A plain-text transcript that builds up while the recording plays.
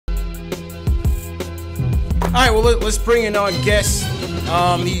All right, well, let's bring in our guest.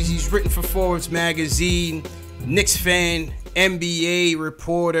 He's written for Forbes magazine, Knicks fan, NBA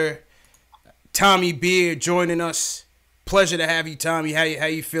reporter, Tommy Beard joining us. Pleasure to have you, Tommy. How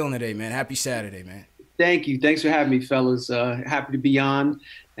you feeling today, man? Happy Saturday, man. Thank you. Thanks for having me, fellas. Happy to be on.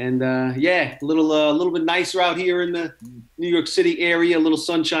 And yeah, a little bit nicer out here in the New York City area. A little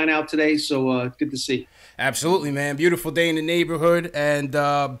sunshine out today, so good to see. Absolutely, man. Beautiful day in the neighborhood, and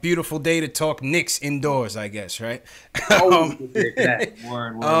beautiful day to talk Knicks indoors, I guess, right?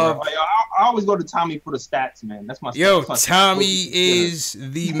 Word. I always go to Tommy for the stats, man. That's my Tommy is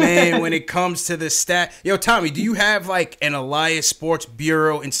the man when it comes to the stat. Yo, Tommy, do you have like an Elias Sports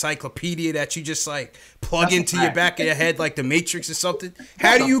Bureau encyclopedia that you just like plug into your back of your head like the Matrix or something?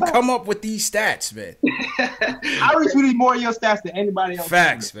 How do you come up with these stats, man? I retweeted more of your stats than anybody else.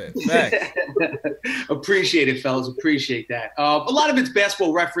 Facts, man. Facts. Appreciate it, fellas. Appreciate that. A lot of it's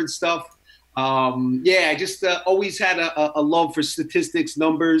basketball reference stuff. Yeah, I just always had a love for statistics,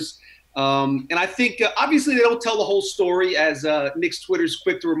 numbers. And I think obviously they don't tell the whole story, as Knicks Twitter's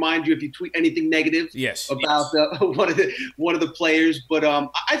quick to remind you if you tweet anything negative about one of the players. But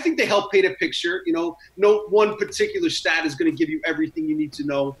I think they help paint a picture. You know, no one particular stat is going to give you everything you need to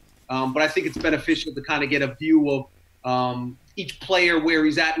know. But I think it's beneficial to kind of get a view of each player, where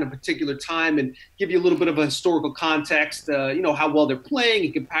he's at in a particular time, and give you a little bit of a historical context, you know, how well they're playing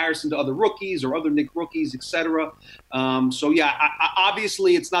in comparison to other rookies or other Knicks rookies, etc. So, yeah,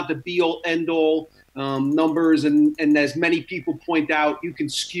 obviously it's not the be-all, end-all numbers, and as many people point out, you can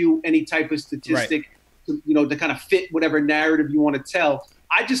skew any type of statistic, to kind of fit whatever narrative you want to tell.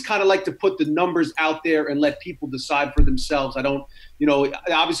 I just kind of like to put the numbers out there and let people decide for themselves. I don't,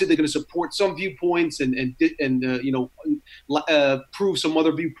 obviously they're going to support some viewpoints and prove some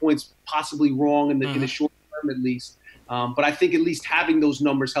other viewpoints possibly wrong in the short term at least. But I think at least having those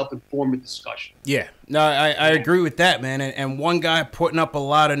numbers help inform a discussion. Yeah, no, I agree with that, man. And one guy putting up a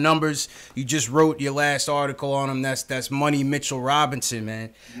lot of numbers, you just wrote your last article on him. That's Money Mitchell Robinson,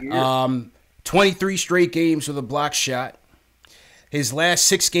 man. Yeah. 23 straight games with a block shot. His last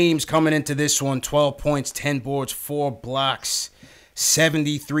 6 games coming into this one, 12 points, 10 boards, 4 blocks,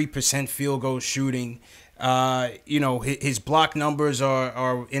 73% field goal shooting. His block numbers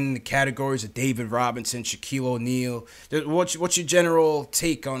are in the categories of David Robinson, Shaquille O'Neal. What's your general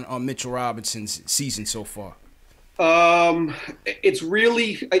take on Mitchell Robinson's season so far? It's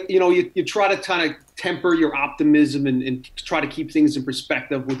really, you try to kind of temper your optimism and try to keep things in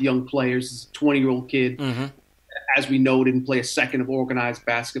perspective with young players. He's a 20-year-old kid. Mm-hmm. As we know, didn't play a second of organized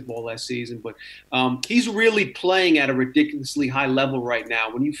basketball last season. But he's really playing at a ridiculously high level right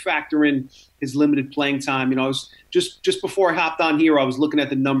now. When you factor in his limited playing time, I was just before I hopped on here, I was looking at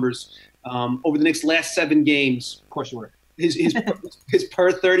the numbers. Over the next last 7 games, of course you were. His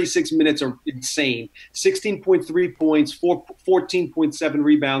per 36 minutes are insane. 16.3 points, 14.7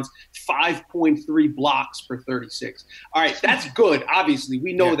 rebounds, 5.3 blocks per 36. All right, that's good. Obviously,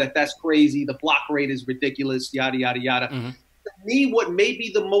 we know that's crazy. The block rate is ridiculous, yada, yada, yada. Mm-hmm. To me, what may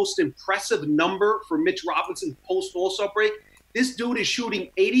be the most impressive number for Mitch Robinson post-All-Star break, this dude is shooting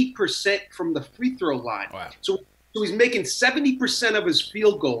 80% from the free throw line. Wow. So he's making 70% of his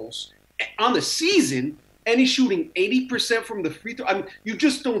field goals on the season, and he's shooting 80% from the free throw. I mean, you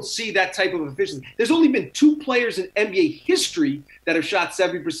just don't see that type of efficiency. There's only been 2 players in NBA history that have shot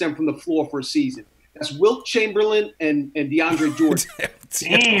 70% from the floor for a season. That's Wilt Chamberlain and DeAndre Jordan.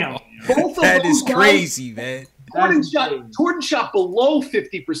 Damn. Both of that those is crazy, man. Jordan shot below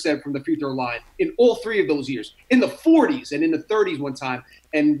 50% from the free throw line in all 3 of those years, in the 40s and in the 30s one time,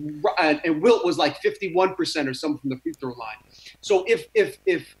 and Wilt was like 51% or something from the free throw line. So if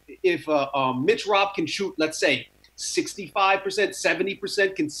Mitch Rob can shoot, let's say 65%,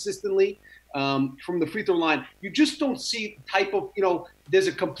 70% consistently from the free throw line, you just don't see the type of, there's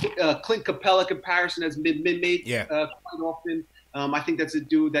a Clint Capella comparison that's been made quite often. I think that's a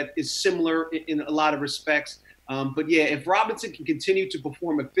dude that is similar in a lot of respects. But yeah, if Robinson can continue to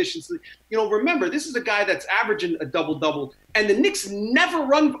perform efficiently, remember, this is a guy that's averaging a double-double, and the Knicks never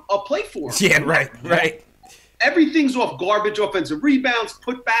run a play for him. Yeah, right. Everything's off garbage offensive rebounds,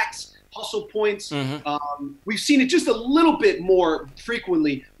 putbacks, hustle points. Mm-hmm. We've seen it just a little bit more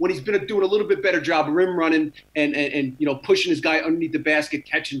frequently when he's been doing a little bit better job of rim running and pushing his guy underneath the basket,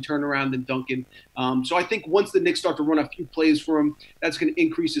 catching, turnaround, and dunking. So I think once the Knicks start to run a few plays for him, that's going to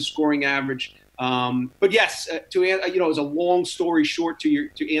increase his scoring average. But yes, it was a long story short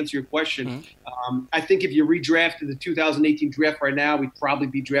to answer your question. I think if you redrafted the 2018 draft right now, we'd probably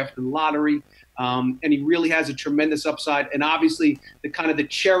be drafted in the lottery. And he really has a tremendous upside. And obviously, the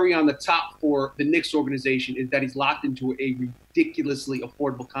cherry on the top for the Knicks organization is that he's locked into a ridiculously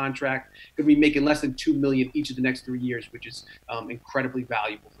affordable contract. Going to be making less than $2 million each of the next 3 years, which is incredibly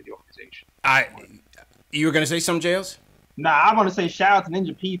valuable for the organization. You were going to say something, Jails? Nah, I want to say shout out to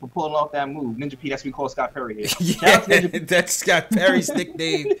Ninja P for pulling off that move. Ninja P, that's what we call Scott Perry here. Yeah, that's Scott Perry's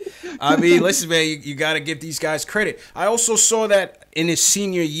nickname. I mean, listen, man, you got to give these guys credit. I also saw that in his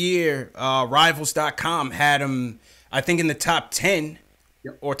senior year, Rivals.com had him, I think, in the top 10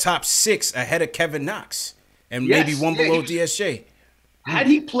 or top 6 ahead of Kevin Knox and maybe one below DSJ. Had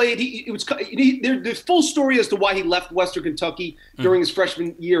he played, the full story as to why he left Western Kentucky during his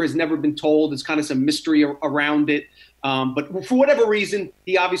freshman year has never been told. There's kind of some mystery around it. But for whatever reason,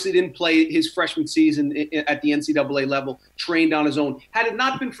 he obviously didn't play his freshman season at the NCAA level, trained on his own. Had it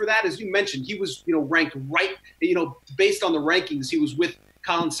not been for that, as you mentioned, he was, ranked right, based on the rankings, he was with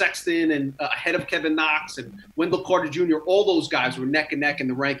Colin Sexton and ahead of Kevin Knox and Wendell Carter Jr. All those guys were neck and neck in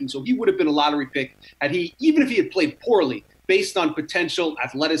the rankings. So he would have been a lottery pick even if he had played poorly, based on potential,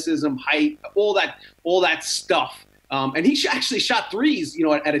 athleticism, height, all that stuff. And he actually shot threes,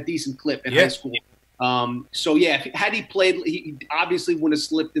 at a decent clip in high school. Had he played, he obviously wouldn't have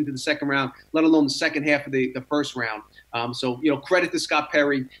slipped into the second round, let alone the second half of the first round. Credit to Scott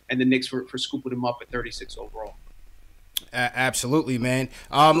Perry and the Knicks for scooping him up at 36 overall. Absolutely, man.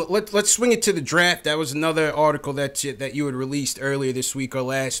 Let's swing it to the draft. That was another article that you had released earlier this week or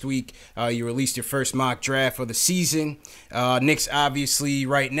last week. You released your first mock draft of the season. Knicks, obviously,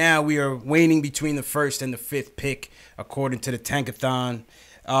 right now we are waning between the 1st and the 5th pick, according to the Tankathon.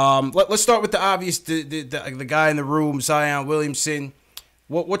 Let's start with the obvious, the guy in the room, Zion Williamson.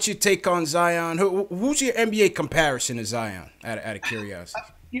 What's your take on Zion? Who's your NBA comparison to Zion? Out of curiosity.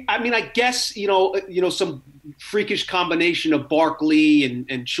 I mean, I guess some freakish combination of Barkley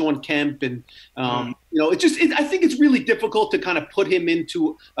and Sean Kemp, and I think it's really difficult to kind of put him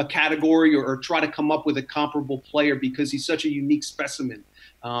into a category or try to come up with a comparable player because he's such a unique specimen.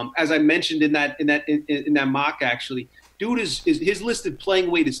 As I mentioned in that mock, actually, dude his listed playing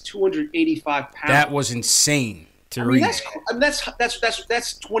weight is 285 pounds. That was insane to read.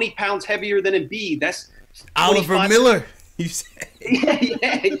 That's 20 pounds heavier than Embiid. That's Oliver Miller. Yeah.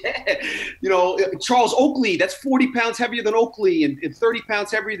 Charles Oakley, that's 40 pounds heavier than Oakley and 30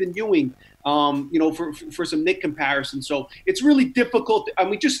 pounds heavier than Ewing, for some Knick comparison. So it's really difficult.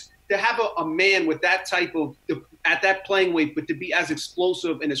 Just to have a man with that type of, at that playing weight, but to be as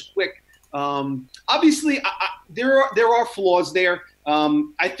explosive and as quick. Obviously, there are flaws there.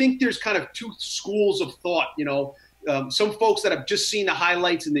 I think there's kind of two schools of thought, some folks that have just seen the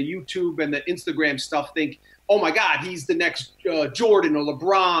highlights in the YouTube and the Instagram stuff think, oh my God, he's the next Jordan or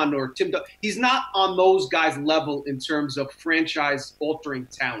LeBron or Tim. He's not on those guys' level in terms of franchise-altering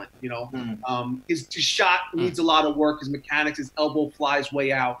talent. His shot needs a lot of work. His mechanics, his elbow flies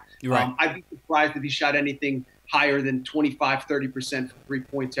way out. Right. I'd be surprised if he shot anything higher than 25, 30% from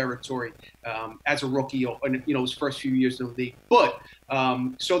three-point territory as a rookie, his first few years in the league. But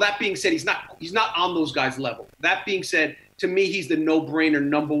so that being said, he's not on those guys' level. That being said, to me, he's the no-brainer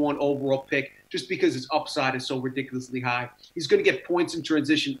 #1 overall pick just because his upside is so ridiculously high. He's going to get points in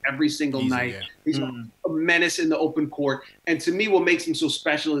transition every single night. Yeah. He's a menace in the open court. And to me, what makes him so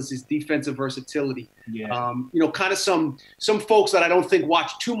special is his defensive versatility. Yeah. Kind of some folks that I don't think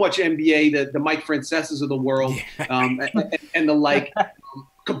watch too much NBA, the Mike Franceses of the world, and the like,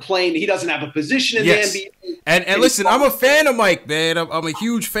 complain he doesn't have a position in the NBA. And listen, I'm a fan of Mike, man. I'm a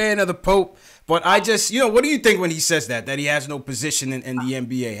huge fan of the Pope. But I just, what do you think when he says that he has no position in the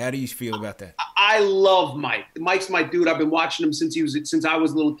NBA? How do you feel about that? I love Mike. Mike's my dude. I've been watching him since I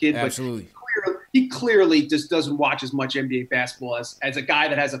was a little kid. Absolutely. But he clearly just doesn't watch as much NBA basketball as a guy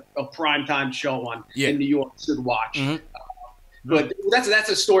that has a primetime show on in New York should watch. Mm-hmm. But that's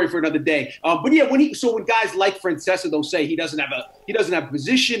a story for another day. But yeah, when guys like Francesa, they'll say he doesn't have a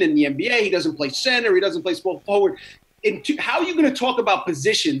position in the NBA. He doesn't play center. He doesn't play small forward. How are you going to talk about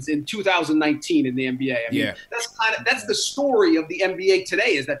positions in 2019 in the NBA? I mean, that's the story of the NBA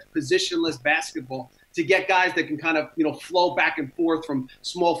today, is that positionless basketball, to get guys that can kind of flow back and forth from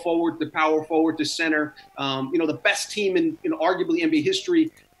small forward to power forward to center. The best team in arguably NBA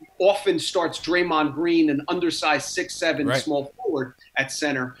history often starts Draymond Green, an undersized 6'7" small forward at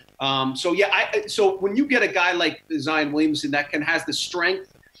center. So when you get a guy like Zion Williamson that has the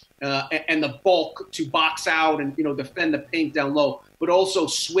strength and the bulk to box out and defend the paint down low, but also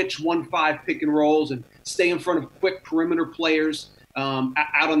switch 1-5 pick and rolls and stay in front of quick perimeter players.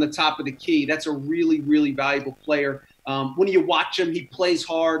 out on the top of the key. That's a really, really valuable player. When you watch him, he plays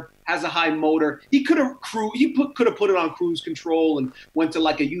hard, has a high motor. He could have put it on cruise control and went to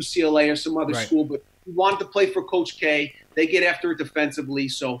like a UCLA or some other school, but he wanted to play for Coach K. They get after it defensively.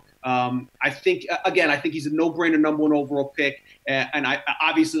 So I think he's a no-brainer #1 overall pick. And I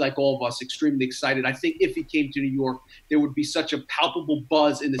obviously, like all of us, extremely excited. I think if he came to New York, there would be such a palpable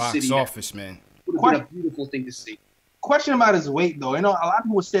buzz in the city. Box office, man. It would have been a beautiful thing to see. Question about his weight, though. You know, a lot of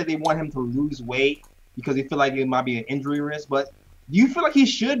people said they want him to lose weight because they feel like it might be an injury risk. But do you feel like he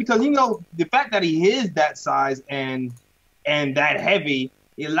should? Because, you know, the fact that he is that size and that heavy,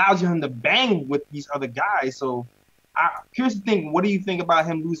 it allows him to bang with these other guys. So I'm curious to think, what do you think about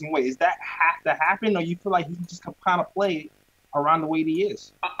him losing weight? Is that have to happen, or you feel like he can just kind of play around the way he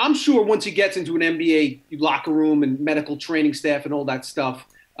is? I'm sure once he gets into an NBA locker room and medical training staff and all that stuff,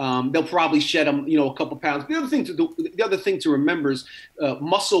 they'll probably shed him, you know, a couple pounds. The other thing to remember is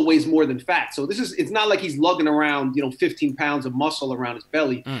muscle weighs more than fat. So it's not like he's lugging around, you know, 15 pounds of muscle around his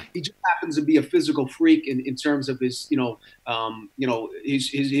belly. He just happens to be a physical freak in terms of his,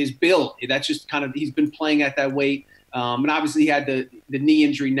 his build. That's just kind of, he's been playing at that weight. And obviously he had the knee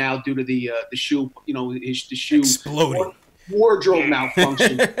injury now due to the shoe, you know, the shoe exploding. Wardrobe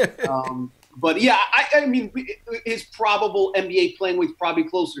malfunction. But yeah, I mean, his probable NBA playing weight is probably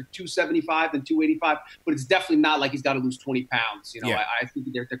closer to 275 than 285, but it's definitely not like he's got to lose 20 pounds. You know, yeah. I think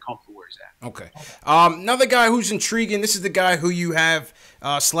they're comfortable where he's at. Okay. Another guy who's intriguing. This is the guy who you have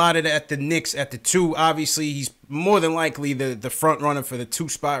slotted at the Knicks at the 2. Obviously, he's more than likely the front runner for the 2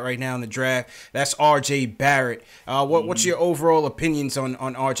 spot right now in the draft. That's R.J. Barrett. What's your overall opinions on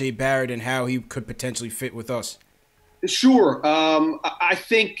R.J. Barrett and how he could potentially fit with us? Sure. I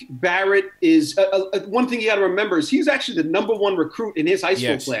think Barrett is one thing you got to remember is he's actually the #1 recruit in his high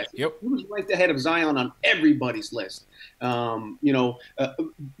school class. Yep. He was ranked ahead of Zion on everybody's list. More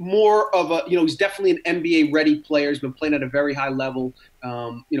of a, he's definitely an NBA ready player. He's been playing at a very high level,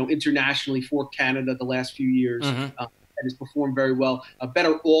 internationally for Canada the last few years. And has performed very well. A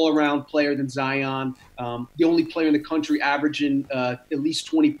better all-around player than Zion. The only player in the country averaging at least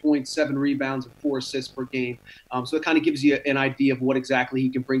 20 points, 7 rebounds, and 4 assists per game. So it kind of gives you an idea of what exactly he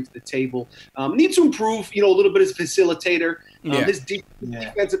can bring to the table. Needs to improve, a little bit as a facilitator. His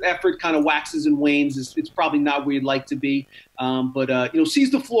defensive effort kind of waxes and wanes. It's probably not where you'd like to be. But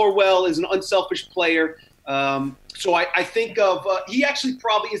sees the floor well, is an unselfish player. So I think of he actually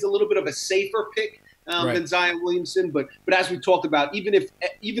probably is a little bit of a safer pick than Zion Williamson, but as we talked about, even if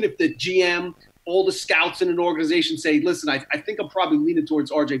the GM, all the scouts in an organization say, listen, I think I'm probably leaning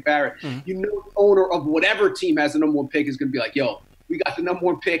towards R.J. Barrett. The owner of whatever team has the #1 pick is going to be like, yo, we got the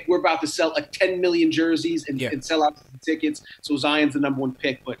 #1 pick. We're about to sell like 10 million jerseys and sell out the tickets. So Zion's the #1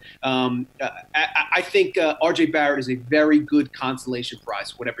 pick. But I think R.J. Barrett is a very good consolation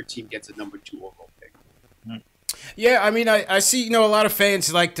prize for whatever team gets a #2 overall pick. Yeah, I mean, I see, a lot of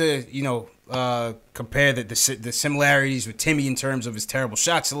fans like to, compare the similarities with Timmy in terms of his terrible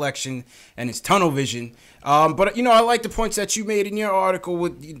shot selection and his tunnel vision. But, I like the points that you made in your article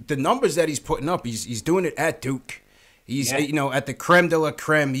with the numbers that he's putting up. He's doing it at Duke. He's, at the creme de la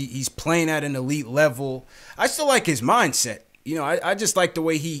creme. He's playing at an elite level. I still like his mindset. I just like the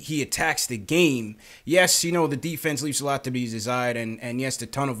way he attacks the game. Yes, the defense leaves a lot to be desired, and yes, the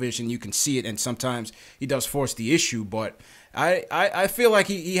tunnel vision, you can see it, and sometimes he does force the issue, but I feel like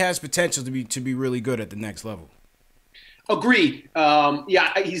he has potential to be really good at the next level. Agreed.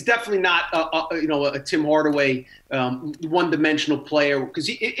 He's definitely not a Tim Hardaway one-dimensional player, because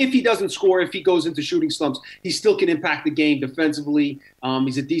if he doesn't score, if he goes into shooting slumps, he still can impact the game defensively.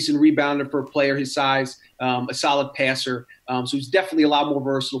 He's a decent rebounder for a player his size, a solid passer. So he's definitely a lot more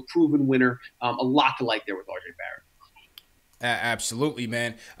versatile, proven winner. A lot to like there with R.J. Barrett. Absolutely,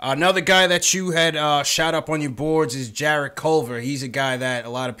 man. Another guy that you had shot up on your boards is Jarrett Culver. He's a guy that a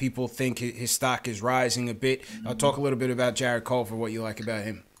lot of people think his stock is rising a bit. Talk a little bit about Jarrett Culver, what you like about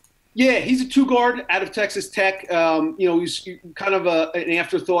him. Yeah, he's a 2-guard out of Texas Tech. He's kind of an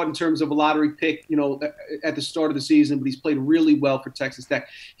afterthought in terms of a lottery pick, at the start of the season, but he's played really well for Texas Tech.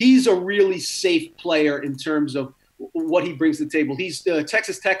 He's a really safe player in terms of what he brings to the table. He's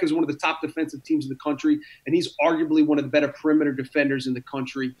Texas Tech is one of the top defensive teams in the country, and he's arguably one of the better perimeter defenders in the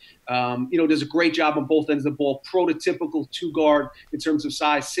country. Does a great job on both ends of the ball. Prototypical 2-guard in terms of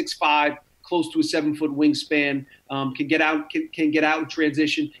size, 6'5", close to a 7-foot wingspan. Can get out in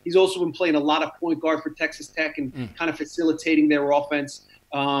transition. He's also been playing a lot of point guard for Texas Tech and kind of facilitating their offense.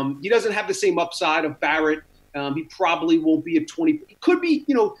 He doesn't have the same upside of Barrett. He probably won't be a 20. He could be,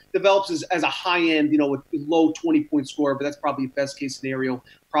 develops as a high end, a low 20-point scorer, but that's probably a best case scenario.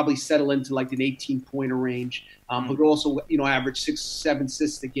 probably settle into like an 18-pointer range. But also, average 6-7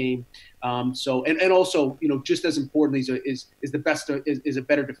 assists a game. So also, just as important, is the best is a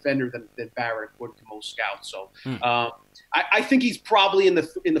better defender than Barrett according to most scouts. So I think he's probably in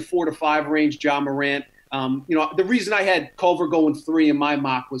the 4 to 5 range. Ja Morant. The reason I had Culver going 3 in my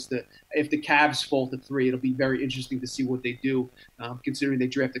mock was that if the Cavs fall to 3, it'll be very interesting to see what they do, considering they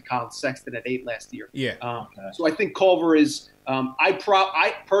drafted Colin Sexton at 8 last year. Yeah. So I think Culver is.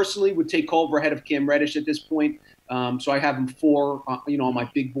 I personally would take Culver ahead of Cam Reddish at this point. So I have him 4, on my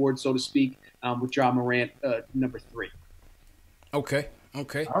big board, so to speak, with Ja Morant number 3. Okay. Go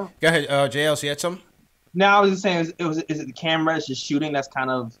ahead, JL. So you had something? No, I was just saying, is it the Cam Reddish shooting that's kind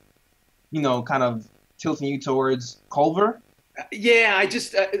of tilting you towards Culver? Yeah, I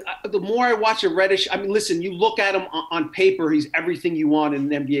just the more I watch a Reddish, I mean, listen, you look at him on paper, he's everything you want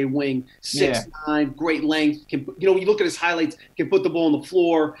in an NBA wing. 6'9", great length. You look at his highlights, can put the ball on the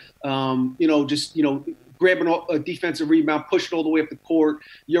floor. Grabbing a defensive rebound, push it all the way up the court,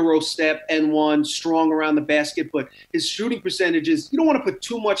 Euro step, N1, strong around the basket. But his shooting percentages, you don't want to put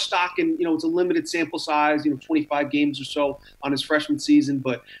too much stock in. It's a limited sample size, 25 games or so on his freshman season.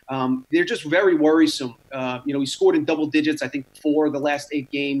 But they're just very worrisome. He scored in double digits, I think, 4 of the last 8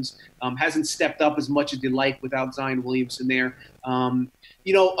 games. Hasn't stepped up as much as you'd like without Zion Williamson there.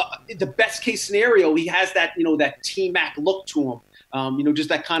 The best case scenario, he has that, that T-Mac look to him. Just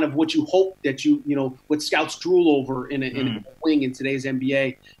that kind of what you hope that what scouts drool over in a wing in today's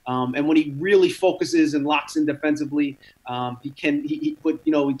NBA. And when he really focuses and locks in defensively,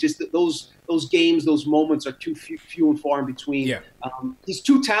 just those games, those moments are too few and far in between. Yeah. He's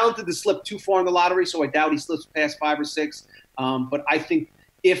too talented to slip too far in the lottery, so I doubt he slips past 5 or 6. But I think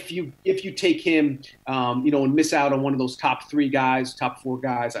if you take him, and miss out on one of those top 3 guys, top 4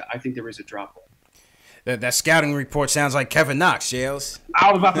 guys, I think there is a drop off. That scouting report sounds like Kevin Knox, Jails.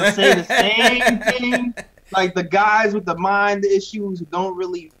 I was about to say the same thing. Like the guys with the mind issues who don't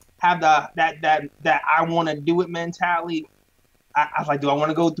really have that I want to do it mentality. I was like, do I want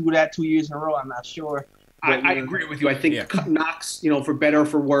to go through that 2 years in a row? I'm not sure. I agree with you. I think Knox, for better or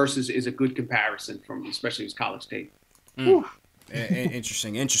for worse, is a good comparison from especially his college tape.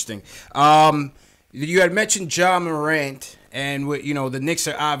 Interesting. You had mentioned Ja Morant. And the Knicks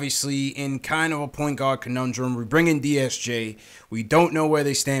are obviously in kind of a point guard conundrum. We bring in DSJ. We don't know where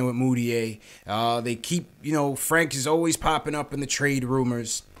they stand with Moutier. They keep, Frank is always popping up in the trade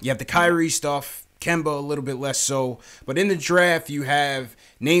rumors. You have the Kyrie stuff, Kemba a little bit less so. But in the draft, you have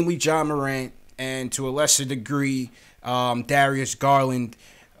namely Ja Morant and to a lesser degree Darius, Garland.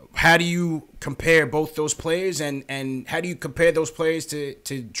 How do you compare both those players, and how do you compare those players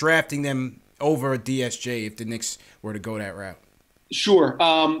to drafting them over a DSJ if the Knicks were to go that route? Sure.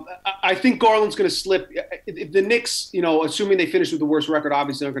 I think Garland's going to slip. If the Knicks, assuming they finish with the worst record,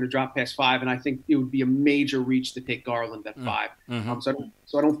 obviously they're going to drop past 5, and I think it would be a major reach to take Garland at 5.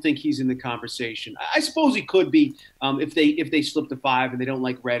 So I don't think he's in the conversation. I suppose he could be if they slip to 5 and they don't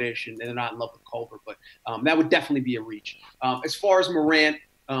like Reddish and they're not in love with Culver, but that would definitely be a reach. As far as Morant,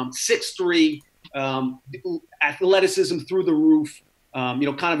 6'3", athleticism through the roof. Kind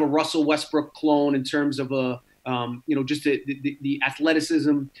of a Russell Westbrook clone in terms of just the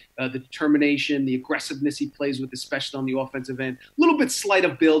athleticism, the determination, the aggressiveness he plays with, especially on the offensive end. A little bit slight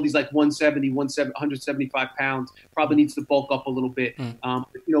of build. He's like 175 pounds. Probably needs to bulk up a little bit.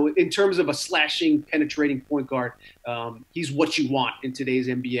 In terms of a slashing, penetrating point guard, he's what you want in today's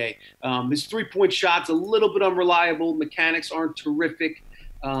NBA. His 3-point shot's a little bit unreliable. Mechanics aren't terrific.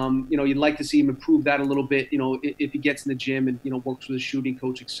 You'd like to see him improve that a little bit, if he gets in the gym and, works with a shooting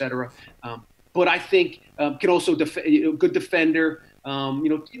coach, et cetera. But I think can also good defender,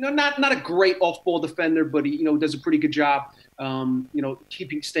 not a great off-ball defender, but he, does a pretty good job,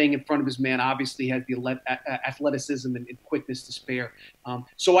 staying in front of his man. Obviously has the athleticism and quickness to spare.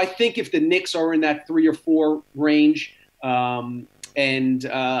 So I think if the Knicks are in that 3 or 4 range, and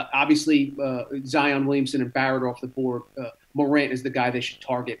obviously Zion Williamson and Barrett off the board, Morant is the guy they should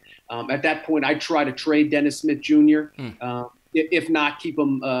target. At that point, I'd try to trade Dennis Smith Jr. If not, keep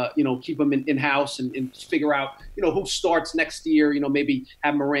him in-house and figure out, who starts next year. Maybe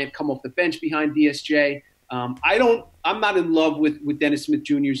have Morant come off the bench behind DSJ. I'm not in love with Dennis Smith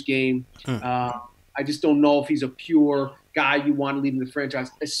Jr.'s game. I just don't know if he's a pure guy you want to lead in the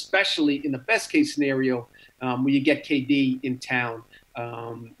franchise, especially in the best case scenario where you get KD in town.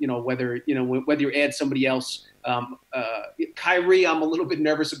 Whether you add somebody else. Kyrie, I'm a little bit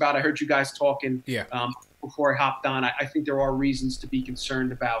nervous about. I heard you guys talking before I hopped on. I think there are reasons to be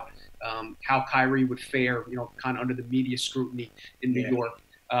concerned about how Kyrie would fare, kind of under the media scrutiny in New York.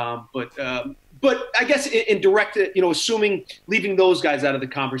 But I guess in direct, assuming leaving those guys out of the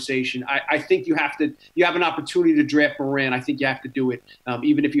conversation, I think you have an opportunity to draft Morant. I think you have to do it,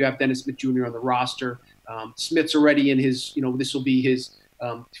 even if you have Dennis Smith Jr. on the roster. Smith's already in his, this will be his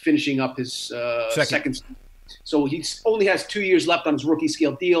finishing up his second. So he only has 2 years left on his rookie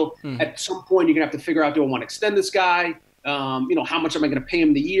scale deal. At some point, you're going to have to figure out, do I want to extend this guy? How much am I going to pay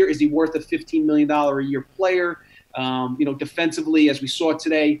him the year? Is he worth a $15 million a year player? Defensively, as we saw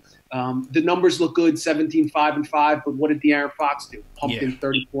today, the numbers look good, 17, 5, and 5. But what did De'Aaron Fox do? Pumped in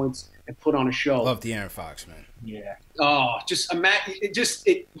 30 points and put on a show. Love De'Aaron Fox, man. Yeah. Oh,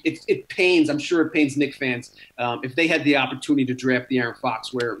 it pains. I'm sure it pains Knicks fans if they had the opportunity to draft De'Aaron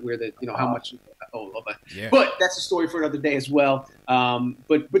Fox, where how much. But that's a story for another day as well.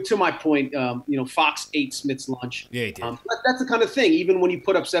 But to my point, Fox ate Smith's lunch. Yeah, he did. That's the kind of thing. Even when you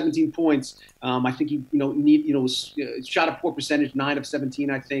put up 17 points, I think he shot a poor percentage, 9 of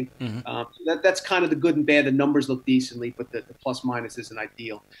 17, I think. That's kind of the good and bad. The numbers look decently, but the plus minus isn't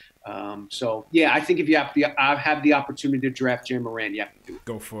ideal. I think if you have the opportunity to draft Jay Morant, you have to do it.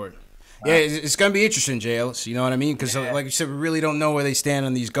 Go for it. Yeah, it's going to be interesting, Jay Ellis. You know what I mean? Because, like you said, we really don't know where they stand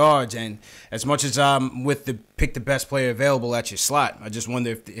on these guards. And as much as I'm with the pick the best player available at your slot, I just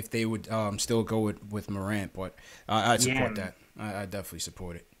wonder if they would still go with Morant. But I support that. I definitely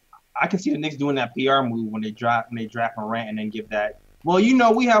support it. I can see the Knicks doing that PR move when they draft Morant and then give that. Well,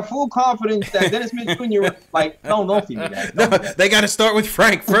 we have full confidence that Dennis Smith Jr. Don't feed me that. No, they got to start with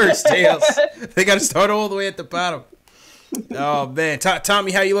Frank first, Jay Ellis. They got to start all the way at the bottom. Oh, man.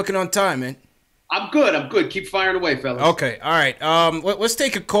 Tommy, how you looking on time, man? I'm good. Keep firing away, fellas. Okay. All right. Let's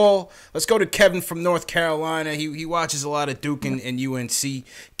take a call. Let's go to Kevin from North Carolina. He watches a lot of Duke and UNC.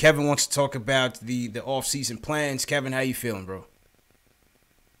 Kevin wants to talk about the off-season plans. Kevin, how you feeling, bro?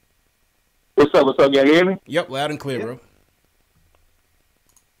 What's up? Can you hear me? Yep, loud and clear, bro.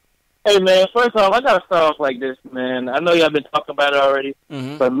 Hey, man, first off, I got to start off like this, man. I know y'all been talking about it already,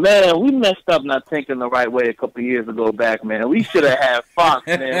 but, man, we messed up not thinking the right way a couple years ago back, man. We should have had Fox,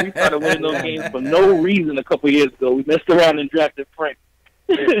 man. We started winning those games for no reason a couple years ago. We messed around and drafted Frank.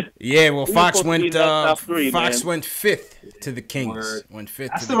 Yeah, well, Fox went fifth to the Kings. Went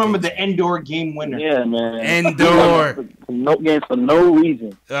fifth. I still remember the Endor game winner. Yeah, man. Endor. No games for no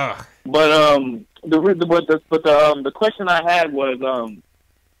reason. Ugh. But the question I had was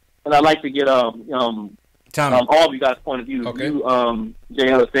and I'd like to get Tommy. All of you guys' point of view. Okay. You, Jay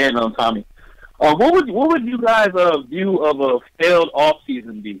Ellis and Tommy. What would you guys' view of a failed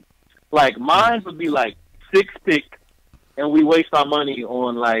offseason be? Like mine would be like 6 pick, and we waste our money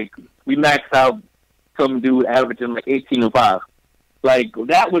on we max out some dude averaging 18 and 5. Like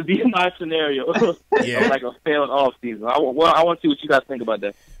that would be my scenario. Yeah. Like a failed offseason. I want to see what you guys think about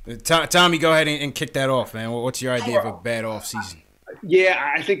that. Tommy, go ahead and kick that off, man. What's your idea of a bad offseason?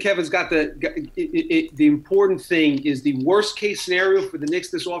 Yeah, I think Kevin's got the important thing is the worst case scenario for the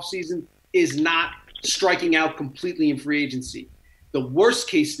Knicks this offseason is not striking out completely in free agency. The worst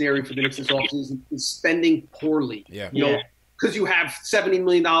case scenario for the Knicks this offseason is spending poorly. Yeah. Because you have $70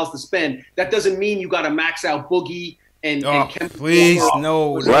 million to spend. That doesn't mean you got to max out Boogie and Kemba. Please,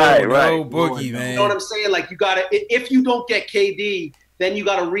 no Boogie, man. You know what I'm saying? Like you got to, if you don't get KD, then you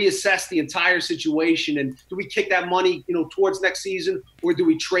got to reassess the entire situation. And do we kick that money, towards next season, or do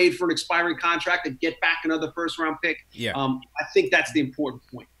we trade for an expiring contract and get back another first-round pick? Yeah. I think that's the important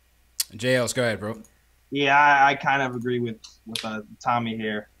point. JLs, go ahead, bro. Yeah, I kind of agree with Tommy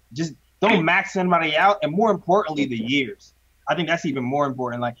here. Just don't max anybody out, and more importantly, the years. I think that's even more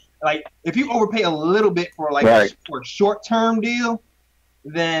important. Like if you overpay a little bit for for a short-term deal,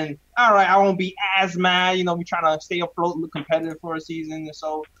 then all right, I won't be as mad. We're trying to stay afloat, look competitive for a season or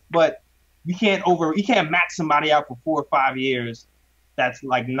so. But you can't max somebody out for 4 or 5 years. That's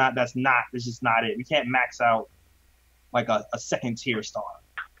just not it. We can't max out like a second tier star,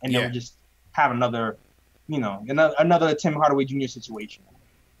 and then we just have another Tim Hardaway Jr. situation.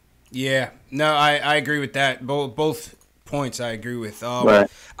 Yeah, no, I agree with that. Both points I agree with. Right.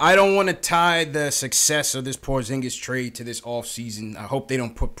 I don't want to tie the success of this Porzingis trade to this offseason. I hope they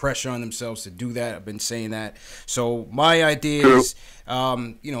don't put pressure on themselves to do that. I've been saying that. So my idea is,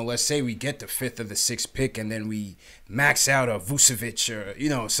 let's say we get the 5th or the 6th pick and then we max out a Vucevic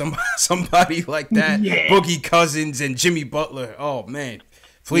or, somebody like that. Yeah. Boogie Cousins and Jimmy Butler. Oh, man.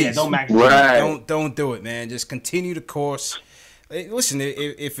 Please. Don't max Don't do it, man. Just continue the course. Listen,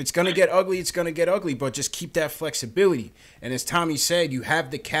 if it's going to get ugly, it's going to get ugly, but just keep that flexibility. And as Tommy said, you have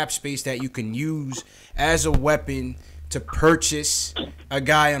the cap space that you can use as a weapon to purchase a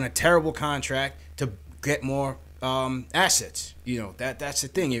guy on a terrible contract to get more assets. That's the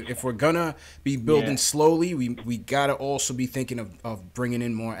thing. If we're gonna be building slowly, we gotta also be thinking of bringing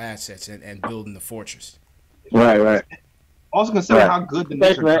in more assets and building the fortress. Right. Also consider how good the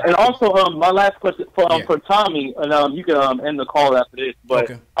Knicks are. And also, my last question for Tommy, and you can end the call after this. But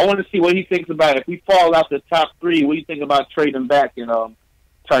okay. I want to see what he thinks about it. If we fall out the top 3, what do you think about trading back and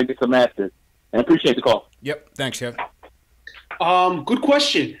trying to get some assets? And appreciate the call. Yep. Thanks, Kevin. Good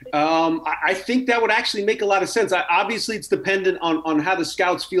question. I think that would actually make a lot of sense. Obviously, it's dependent on how the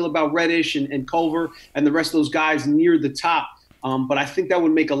scouts feel about Reddish and Culver and the rest of those guys near the top. But I think that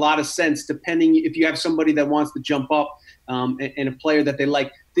would make a lot of sense, depending if you have somebody that wants to jump up and a player that they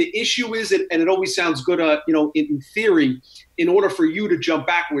like. The issue is, and it always sounds good, in theory, in order for you to jump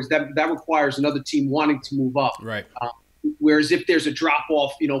backwards, that requires another team wanting to move up. Right. Whereas if there's a drop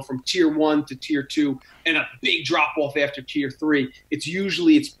off, from tier 1 to tier 2 and a big drop off after tier 3,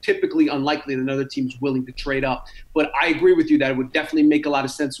 it's typically unlikely that another team's willing to trade up. But I agree with you that it would definitely make a lot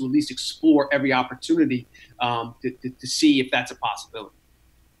of sense to at least explore every opportunity to see if that's a possibility.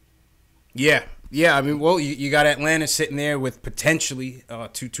 Yeah. I mean, well, you got Atlanta sitting there with potentially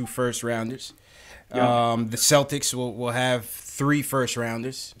two first rounders. Yeah. The Celtics will have 3 first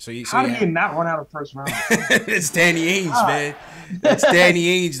rounders. How do you not run out of first rounders? It's Danny Ainge, man. That's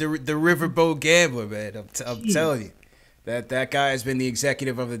Danny Ainge, the riverboat gambler, man. I'm telling you, that guy has been the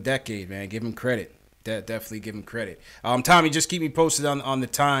executive of the decade, man. Give him credit. Definitely give him credit. Tommy, just keep me posted on the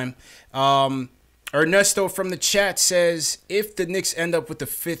time. Ernesto from the chat says, if the Knicks end up with the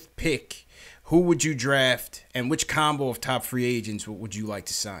 5th pick, who would you draft, and which combo of top free agents would you like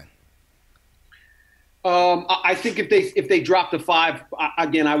to sign? I think if they drop to 5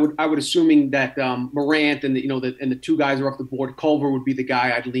 again, I would assuming that Morant and the 2 guys are off the board. Culver would be the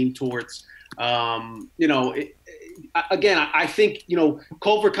guy I'd lean towards. I think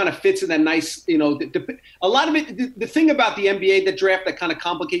Culver kind of fits in that nice. A lot of it. The thing about the NBA, the draft that kind of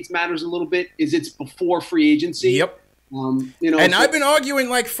complicates matters a little bit is it's before free agency. Yep. I've been arguing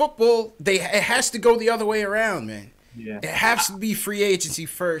like football. It has to go the other way around, man. Yeah. It has to be free agency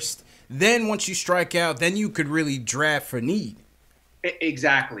first. Then once you strike out, then you could really draft for need.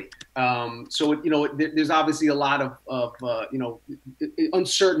 Exactly. There's obviously a lot of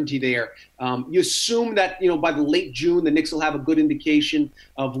uncertainty there. You assume that by the late June, the Knicks will have a good indication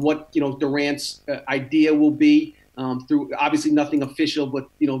of what Durant's idea will be. Through obviously nothing official, but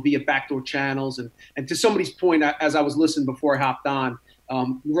via backdoor channels. And to somebody's point, as I was listening before I hopped on,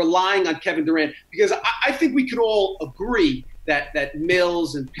 relying on Kevin Durant, because I think we could all agree that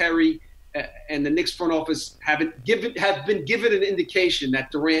Mills and Perry and the Knicks front office have been given an indication that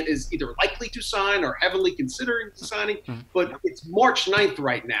Durant is either likely to sign or heavily considering signing. But it's March 9th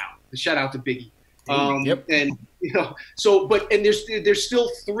right now. Shout out to Biggie. Yep. And there's still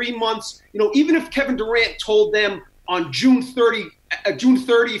 3 months. Even if Kevin Durant told them on June 30th at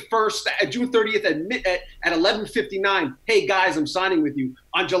 11:59, hey guys, I'm signing with you.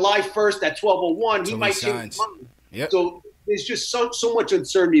 On July 1st at 12:01, he might change his mind. Yep. So there's just so much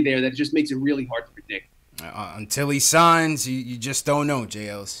uncertainty there that just makes it really hard to predict. Until he signs, you just don't know, J.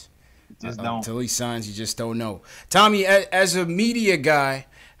 Ellis. Until he signs, you just don't know. Tommy, as a media guy,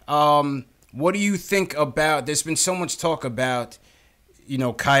 what do you think about? There's been so much talk about,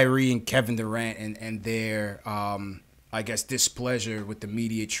 Kyrie and Kevin Durant and their, I guess, displeasure with the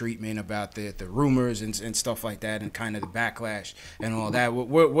media treatment about the rumors and stuff like that, and kind of the backlash and all that.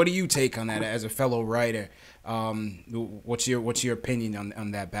 What do you take on that as a fellow writer? What's your opinion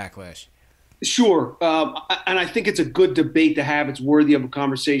on that backlash? Sure. And I think it's a good debate to have. It's worthy of a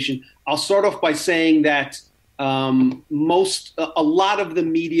conversation. I'll start off by saying that a lot of the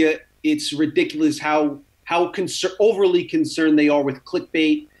media, it's ridiculous how overly concerned they are with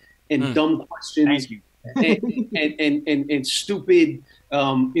clickbait and dumb questions and stupid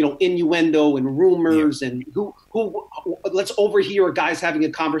innuendo and rumors and who let's overhear a guy's having a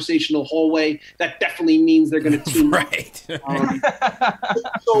conversational hallway. That definitely means they're going to team right. So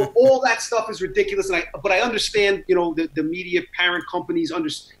all that stuff is ridiculous, but I understand the media parent companies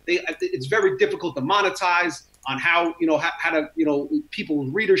it's very difficult to monetize on how to people's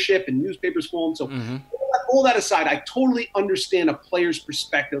readership and newspapers form. So all that aside, I totally understand a player's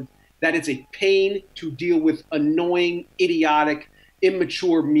perspective that it's a pain to deal with annoying, idiotic,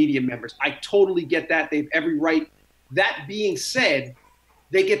 immature media members. I totally get that. They have every right. That being said,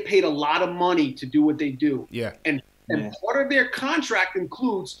 they get paid a lot of money to do what they do. Yeah. And part of their contract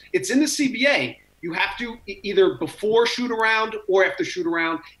includes, it's in the CBA, you have to either before shoot around or after shoot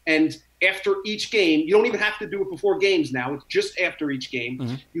around, and after each game. You don't even have to do it before games now. It's just after each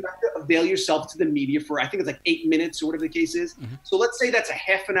game. You have to avail yourself to the media for, I think it's like 8 minutes or whatever the case is. So let's say that's a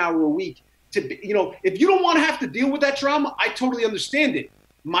half an hour a week. if you don't want to have to deal with that drama, I totally understand it.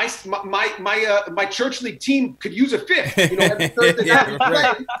 My church league team could use a fifth. Every Thursday night,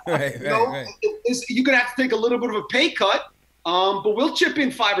 right. You're gonna have to take a little bit of a pay cut, but we'll chip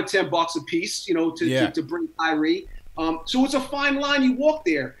in $5 or $10 a piece, to bring Kyrie. So it's a fine line you walk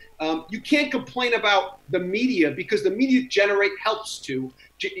there. You can't complain about the media because the media helps to.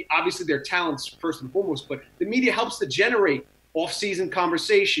 Obviously, their talents first and foremost, but the media helps to generate off-season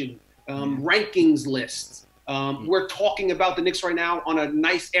conversation, rankings lists. We're talking about the Knicks right now on a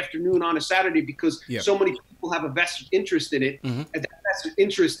nice afternoon on a Saturday because so many people have a vested interest in it. And that vested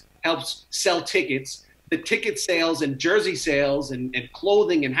interest helps sell tickets. The ticket sales and jersey sales and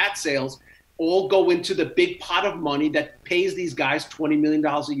clothing and hat sales all go into the big pot of money that pays these guys $20 million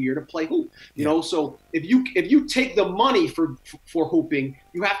a year to play hoop. So if you take the money for hooping,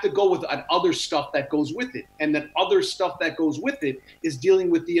 you have to go with other stuff that goes with it. And that other stuff that goes with it is dealing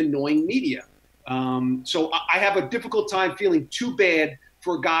with the annoying media. So I have a difficult time feeling too bad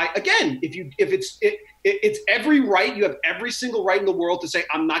for a guy. Again, it's every right. You have every single right in the world to say,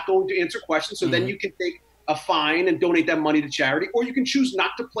 I'm not going to answer questions. So then you can take a fine and donate that money to charity, or you can choose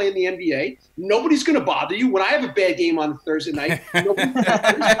not to play in the NBA. Nobody's going to bother you. When I have a bad game on Thursday night, nobody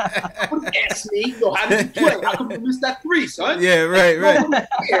asks me, how did you play? How come you missed that three, son? Yeah, right.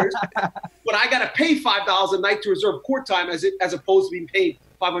 But I got to pay $5 a night to reserve court time as opposed to being paid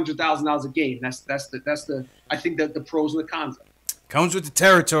 $500,000 a game. That's the I think that the pros and the cons. Comes with the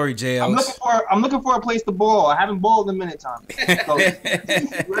territory, Jay Ellis. I'm looking for a place to ball. I haven't balled in a minute, Tom. So,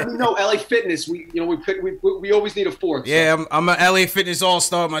 let me know, LA Fitness. We always need a fourth. Yeah, so. I'm an LA Fitness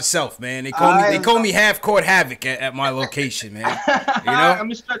all-star myself, man. They call me half court havoc at my location, man. I'm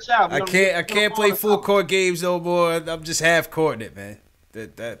gonna stretch out. I can't play full court games no more. I'm just half courting it, man.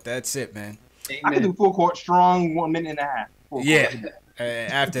 That's it, man. Amen. I can do full court strong 1 minute and a half.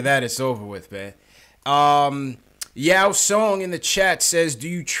 After that, it's over with, man. Yao Song in the chat says, do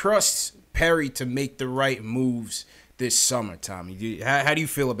you trust Perry to make the right moves this summer, Tommy? How do you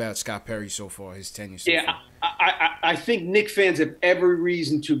feel about Scott Perry so far, his tenure so far? I think Knicks fans have every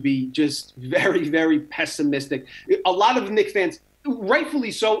reason to be just very, very pessimistic. A lot of Knicks fans,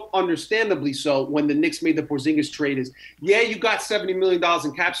 rightfully so, understandably so, when the Knicks made the Porzingis trade is, you got $70 million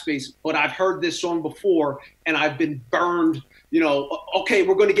in cap space, but I've heard this song before and I've been burned. Okay,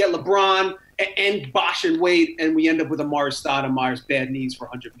 we're going to get LeBron and Bosh and Wade, and we end up with Amari Stoudemire's bad knees for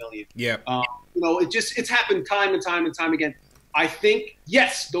 $100 million. Yeah. It's happened time and time again. I think,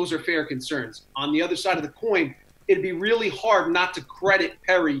 yes, those are fair concerns. On the other side of the coin, it'd be really hard not to credit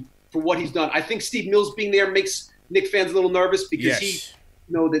Perry for what he's done. I think Steve Mills being there makes Knicks fans a little nervous because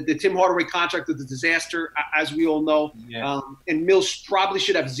the Tim Hardaway contract was a disaster, as we all know. Yeah. And Mills probably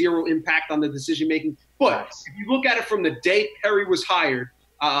should have zero impact on the decision-making. But if you look at it from the day Perry was hired,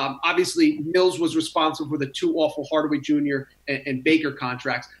 obviously Mills was responsible for the two awful Hardaway Jr. and Baker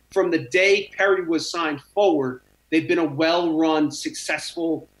contracts. From the day Perry was signed forward, they've been a well-run,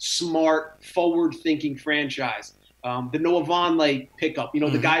 successful, smart, forward-thinking franchise. The Noah Vonleh pickup,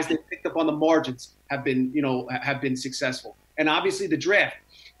 the guys they picked up on the margins have been successful. And obviously the draft.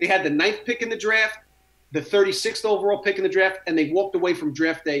 They had the 9th pick in the draft, the 36th overall pick in the draft, and they walked away from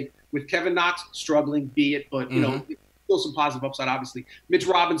draft day with Kevin Knox struggling, but still some positive upside, obviously. Mitch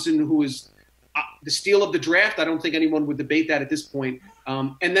Robinson, who is the steal of the draft. I don't think anyone would debate that at this point.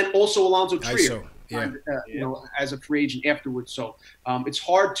 And then also Alonzo Trier, as a free agent afterwards. So it's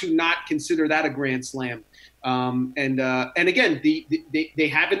hard to not consider that a grand slam. And again,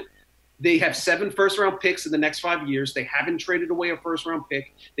 they have 7 first-round picks in the next 5 years. They haven't traded away a first-round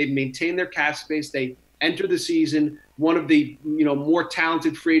pick. They've maintained their cap space. They enter the season one of the more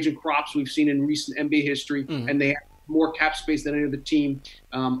talented free agent crops we've seen in recent NBA history, and they have more cap space than any other team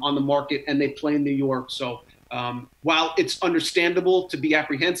on the market, and they play in New York. So while it's understandable to be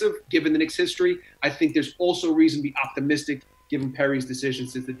apprehensive given the Knicks' history, I think there's also reason to be optimistic given Perry's decision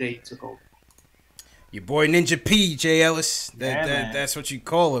since the day he took over. Your boy Ninja P, Jay Ellis. That's what you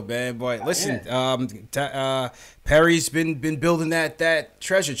call it, man. Boy, listen, Perry's been building that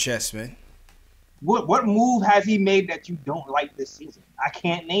treasure chest, man. What move has he made that you don't like this season? I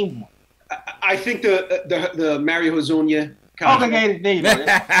can't name one. I think the Mario Hezonja. Okay, there you go.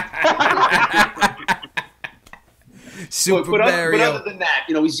 Super but Mario. Other than that,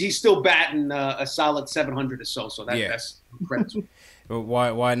 he's still batting a solid 700 or so. So that's incredible. But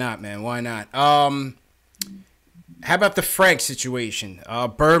why not, man? Why not? How about the Frank situation?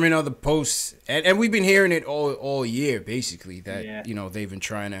 Berman on the post, and we've been hearing it all year, basically, that they've been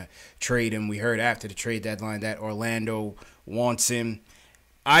trying to trade him. We heard after the trade deadline that Orlando wants him.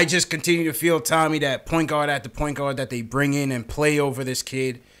 I just continue to feel, Tommy, that point guard after point guard that they bring in and play over this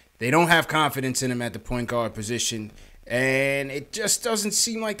kid, They don't have confidence in him at the point guard position. And it just doesn't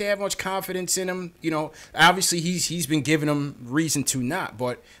seem like they have much confidence in him. You know, obviously he's been giving them reason to not.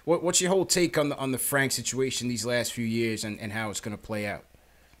 But what's your whole take on the Frank situation these last few years and how it's going to play out?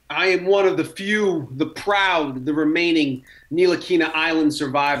 I am one of the few, the proud, the remaining Ntilikina Island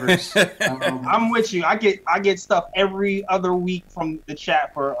survivors. I'm with you. I get stuff every other week from the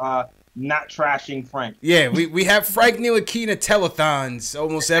chat for not trashing Frank. Yeah, we have Frank Ntilikina telethons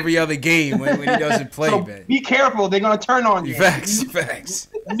almost every other game when he doesn't play, so man. Be careful. They're going to turn on you. Facts.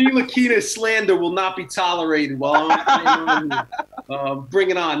 Ntilikina slander will not be tolerated. Well,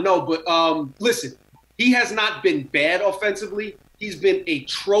 bring it on. No, but listen, he has not been bad offensively. He's been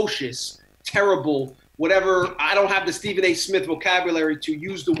atrocious, terrible, whatever. I don't have the Stephen A. Smith vocabulary to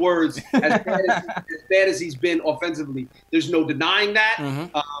use the words as bad as he's been offensively. There's no denying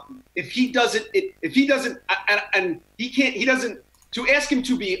that. If he doesn't, to ask him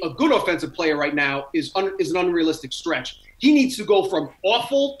to be a good offensive player right now is an unrealistic stretch. He needs to go from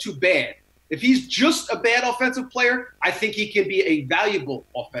awful to bad. If he's just a bad offensive player, I think he can be a valuable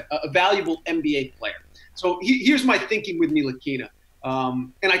NBA player. So here's my thinking with Ntilikina.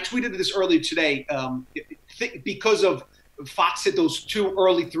 And I tweeted this earlier today. Because of Fox hit those 2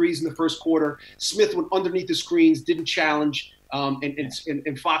 early threes in the first quarter, Smith went underneath the screens, didn't challenge,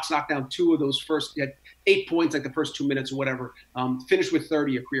 and Fox knocked down 2 of those first. He had 8 points like the first 2 minutes or whatever. Finished with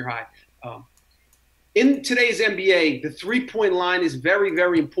 30, a career high. In today's NBA, the 3-point line is very,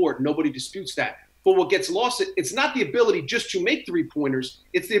 very important. Nobody disputes that. But what gets lost, it's not the ability just to make 3-pointers.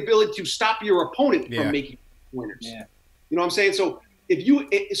 It's the ability to stop your opponent from making pointers. Yeah. You know what I'm saying? So if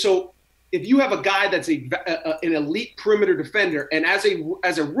you have a guy that's an elite perimeter defender, and as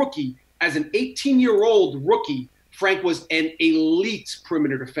a rookie, as an 18-year-old rookie, Frank was an elite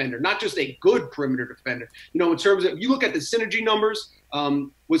perimeter defender, not just a good perimeter defender. You know, in terms of, you look at the synergy numbers,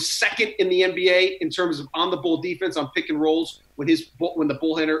 was second in the NBA in terms of on-the-ball defense on pick and rolls when the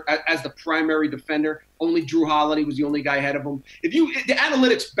bullheader as the primary defender. Only Drew Holiday was the only guy ahead of him. The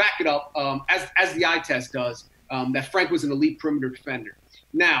analytics back it up, as the eye test does, that Frank was an elite perimeter defender.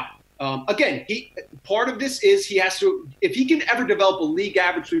 Now, again, part of this is he has to, if he can ever develop a league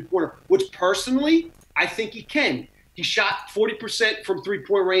average 3-pointer, which personally I think he can. He shot 40% from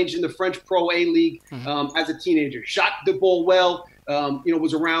 3-point range in the French Pro A League as a teenager. Shot the ball well.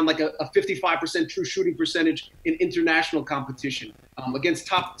 Was around like a 55% true shooting percentage in international competition against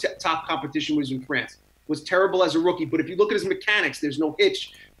top competition was in France. Was terrible as a rookie, but if you look at his mechanics, there's no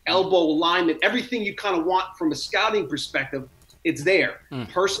hitch, elbow alignment, everything you kind of want from a scouting perspective, it's there.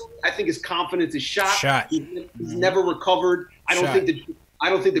 Personally, I think his confidence is shot. He's never recovered. I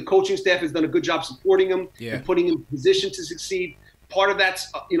don't think the coaching staff has done a good job supporting him and putting him in position to succeed. Part of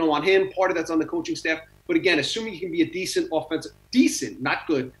that's on him. Part of that's on the coaching staff. But again, assuming he can be a decent, not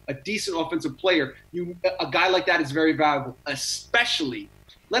good, a decent offensive player, a guy like that is very valuable. Especially,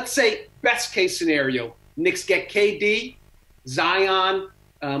 let's say, best case scenario, Knicks get KD, Zion,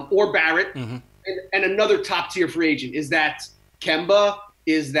 or Barrett, and another top tier free agent. Is that Kemba?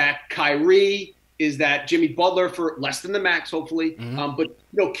 Is that Kyrie? Is that Jimmy Butler for less than the max, hopefully? But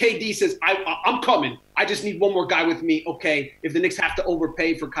KD says, I'm coming. I just need one more guy with me. Okay, if the Knicks have to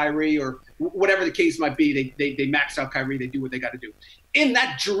overpay for Kyrie or whatever the case might be, they max out Kyrie. They do what they got to do. In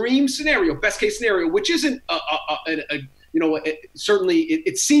that dream scenario, best case scenario, which isn't certainly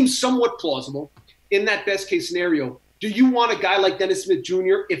it seems somewhat plausible. In that best case scenario, do you want a guy like Dennis Smith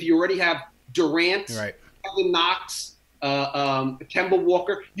Jr. if you already have Durant, Kevin Knox, Kemba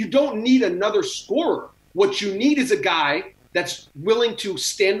Walker? You don't need another scorer. What you need is a guy that's willing to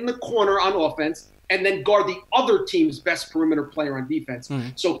stand in the corner on offense and then guard the other team's best perimeter player on defense.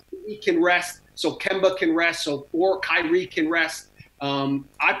 So he can rest, so Kemba can rest, or Kyrie can rest.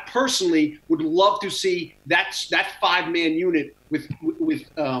 I personally would love to see that 5-man unit with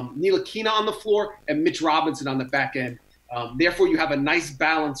Ntilikina on the floor and Mitch Robinson on the back end. Therefore, you have a nice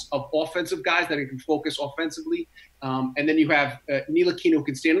balance of offensive guys that can focus offensively. And then you have Ntilikina who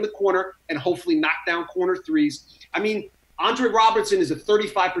can stand in the corner and hopefully knock down corner threes. I mean, Andre Robertson is a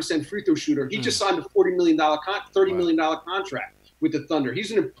 35% free throw shooter. He just signed a $30 million contract with the Thunder.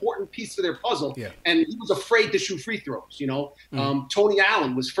 He's an important piece to their puzzle, and he was afraid to shoot free throws. Tony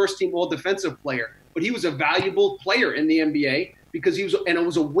Allen was first-team All-Defensive player, but he was a valuable player in the NBA because he was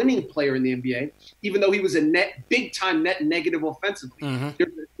a winning player in the NBA, even though he was a big-time net negative offensively.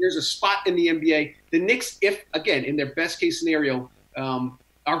 There's a spot in the NBA. The Knicks, if again in their best-case scenario,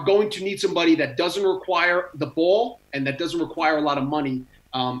 are going to need somebody that doesn't require the ball and that doesn't require a lot of money,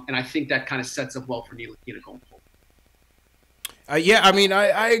 and I think that kind of sets up well for Ntilikina going forward. Yeah, I mean,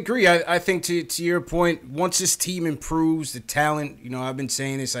 I agree. I think to your point, once this team improves, the talent, I've been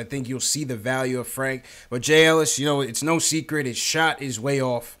saying this, I think you'll see the value of Frank. But Jay Ellis, it's no secret, his shot is way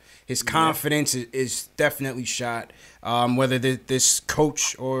off. His confidence is definitely shot. Whether this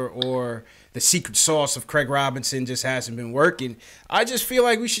coach or the secret sauce of Craig Robinson just hasn't been working. I just feel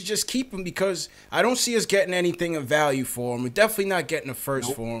like we should just keep him because I don't see us getting anything of value for him. We're definitely not getting a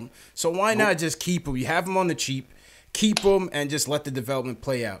first for him. So why not just keep him? You have him on the cheap. Keep him and just let the development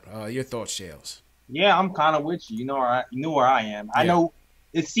play out. Your thoughts, Shales? Yeah, I'm kind of with you. You know where I am. Yeah. I know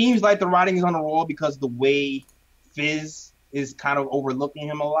it seems like the writing is on the wall because the way Fizz is kind of overlooking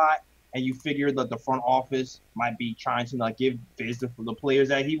him a lot, and you figure that the front office might be trying to give Fizz the players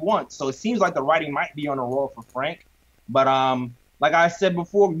that he wants. So it seems like the writing might be on the wall for Frank. But like I said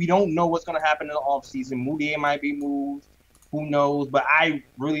before, we don't know what's going to happen in the offseason. Moutier might be moved. Who knows? But I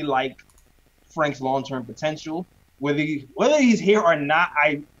really like Frank's long-term potential. Whether he's here or not,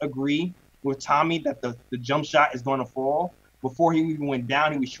 I agree with Tommy that the jump shot is going to fall. Before he even went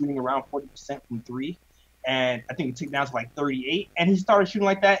down, he was shooting around 40% from three. And I think it ticked down to 38. And he started shooting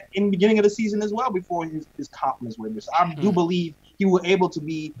like that in the beginning of the season as well before his confidence went there. So I do believe he was able to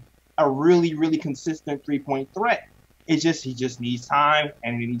be a really, really consistent three-point threat. He just needs time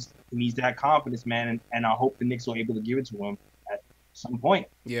and he needs that confidence, man. And I hope the Knicks are able to give it to him at some point.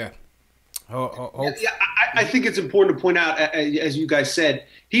 Yeah. I think it's important to point out, as you guys said,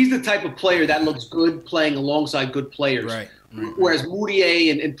 he's the type of player that looks good playing alongside good players. Right. Whereas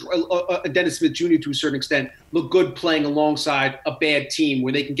Moutier and Dennis Smith Jr. to a certain extent look good playing alongside a bad team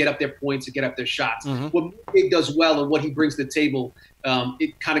where they can get up their points and get up their shots. What Moutier does well and what he brings to the table,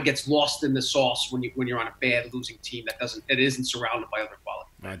 it kind of gets lost in the sauce when you're on a bad losing team that isn't surrounded by other quality.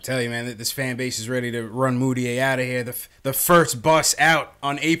 I tell you, man, this fan base is ready to run Moutier out of here. The first bus out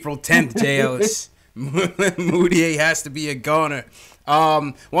on April 10th, Jay Ellis. Moutier has to be a goner.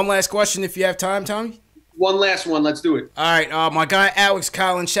 One last question if you have time, Tommy. One last one. Let's do it. All right. My guy, Alex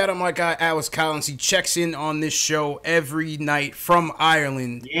Collins. Shout out my guy, Alex Collins. He checks in on this show every night from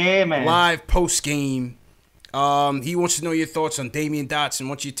Ireland. Yeah, man. Live post-game. He wants to know your thoughts on Damian Dotson.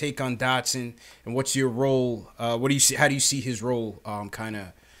 What's your take on Dotson, and what's your role? What do you see? How do you see his role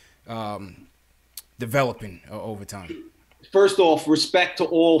developing over time? First off, respect to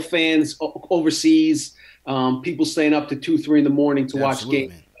all fans overseas. People staying up to 2, 3 in the morning to watch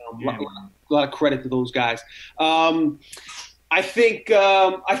games. A lot of credit to those guys. I think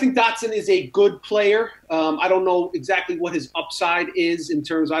Dotson is a good player. I don't know exactly what his upside is in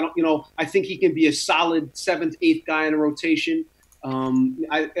terms. I think he can be a solid 7th, 8th guy in a rotation.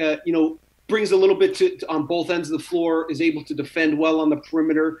 Brings a little bit to on both ends of the floor. Is able to defend well on the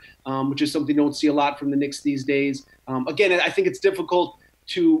perimeter, which is something you don't see a lot from the Knicks these days. Again, I think it's difficult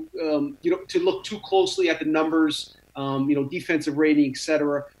to look too closely at the numbers. Defensive rating, et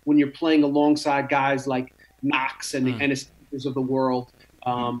cetera, when you're playing alongside guys like Knox and the Ennis of the world,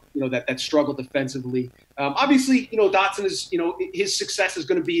 that struggle defensively. Obviously, Dotson is, his success is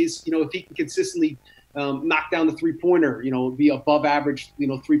going to be if he can consistently knock down the three-pointer, be above average,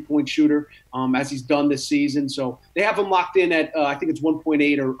 3-point shooter, as he's done this season. So they have him locked in at, I think it's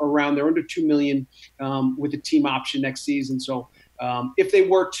 1.8 or around there, under $2 million with a team option next season. So if they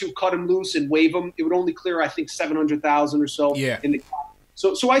were to cut him loose and waive him, it would only clear, I think, $700,000 or so. Yeah.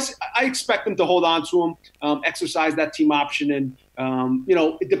 So I expect them to hold on to him, exercise that team option, and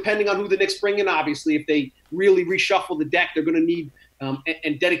depending on who the Knicks bring in, obviously, if they really reshuffle the deck, they're going to need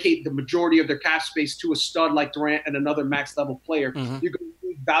and dedicate the majority of their cap space to a stud like Durant and another max level player. You're going to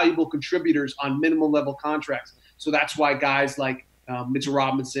need valuable contributors on minimum level contracts. So that's why guys like Mitchell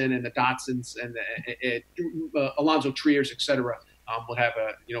Robinson and the Dotsons and Alonzo Triers, et cetera, will have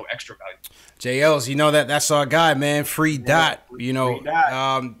extra value. JLs, that's our guy, man. Free Dot.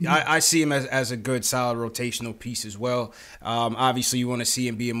 I see him as a good, solid rotational piece as well. Obviously, you want to see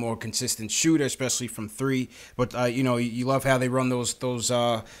him be a more consistent shooter, especially from three. But you love how they run those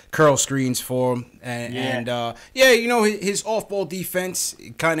curl screens for him, his off-ball defense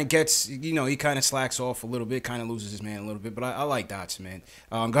kind of gets, he kind of slacks off a little bit, kind of loses his man a little bit. But I like Dotson, man.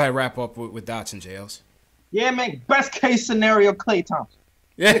 Go ahead, wrap up with Dotson, JLs. Yeah, man. Best case scenario, Klay Thompson.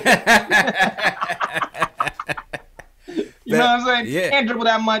 You know what I'm saying? Yeah. Can't dribble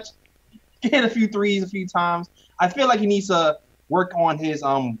that much. Hit a few threes a few times. I feel like he needs to work on his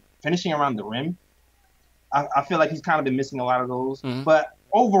finishing around the rim. I feel like he's kind of been missing a lot of those. But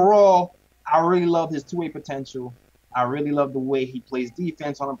overall, I really love his two-way potential. I really love the way he plays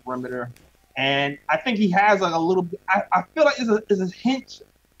defense on the perimeter. And I think he has like a little bit. I feel like there's a hint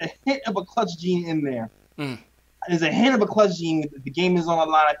of a clutch gene in there. There's a hint of a clutch gene. The game is on the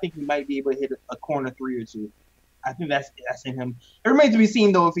line. I think he might be able to hit a corner three or two. I think that's in him. It remains to be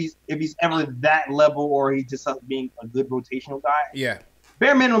seen though if he's ever that level or he's just being a good rotational guy. Yeah.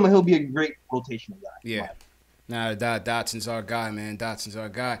 Bare minimum, he'll be a great rotational guy. Yeah. Nah, Dotson's our guy, man. Dotson's our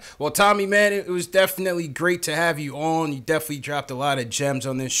guy. Well, Tommy, man, it was definitely great to have you on. You definitely dropped a lot of gems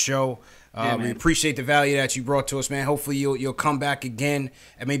on this show. We appreciate the value that you brought to us, man. Hopefully you'll come back again,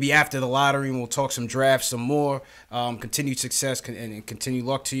 and maybe after the lottery, and we'll talk some drafts, some more. Continued success and continued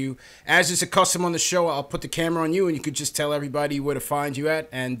luck to you. As is a custom on the show, I'll put the camera on you, and you could just tell everybody where to find you at.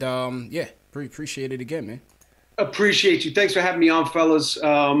 And yeah, appreciate it again, man. Appreciate you. Thanks for having me on, fellas.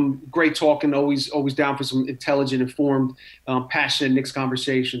 Great talking. Always down for some intelligent, informed, passionate Knicks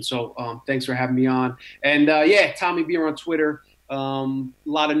conversation. So thanks for having me on. And yeah, Tommy Beer on Twitter. A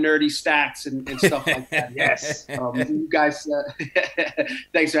lot of nerdy stats and stuff like that. Yes. You guys,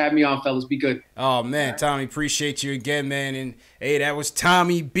 thanks for having me on, fellas. Be good. Oh, man, Tommy, appreciate you again, man. And, hey, that was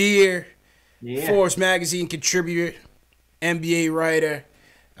Tommy Beer, Forbes Magazine contributor, NBA writer.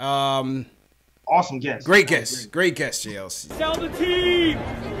 Awesome guest. Great guest, JLC. Sell the team!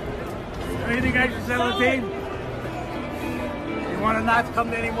 Anything I should sell the team? You want to not come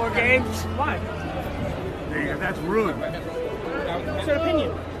to any more games? Why? That's rude. It's an opinion.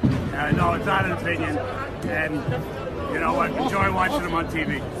 No, it's not an opinion. And you know what? Enjoy watching them on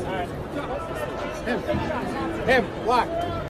TV. Him. Block.